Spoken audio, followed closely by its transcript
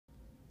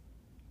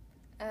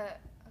Uh,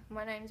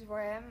 my name's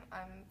Royam,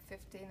 I'm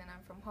 15 and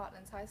I'm from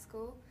Heartlands High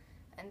School,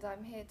 and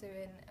I'm here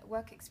doing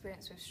work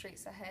experience with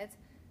Streets Ahead,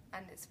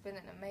 and it's been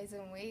an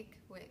amazing week,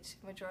 which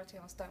majority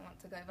of us don't want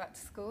to go back to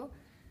school.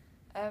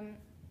 Um,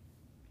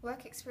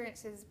 Work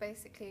experience is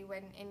basically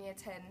when in year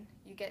 10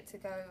 you get to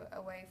go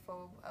away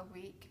for a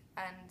week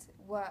and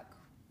work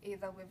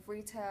either with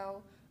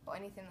retail or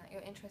anything that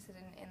you're interested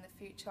in the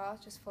future,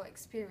 just for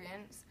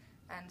experience,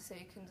 and so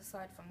you can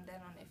decide from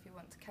then on if you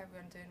want to carry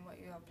on doing what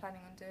you are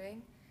planning on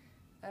doing.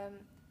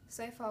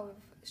 So far with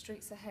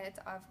Streets Ahead,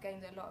 I've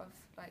gained a lot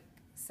of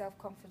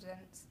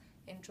self-confidence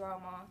in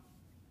drama,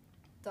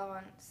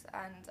 dance,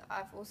 and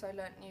I've also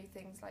learnt new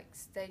things like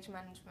stage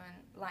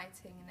management,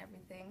 lighting and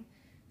everything.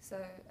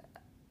 So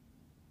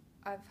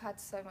I've had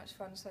so much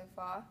fun so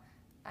far,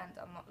 and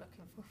I'm not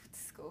looking forward to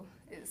school.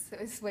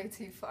 It's way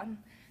too fun.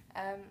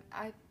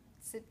 I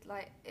said,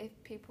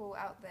 if people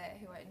out there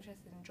who are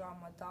interested in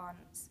drama,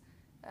 dance,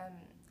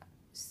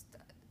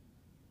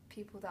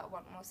 people that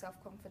want more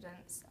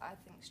self-confidence, I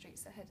think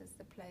Streets Ahead is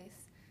the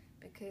place,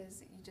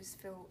 because you just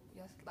feel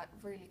you're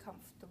really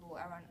comfortable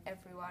around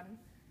everyone,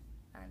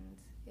 and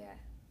yeah.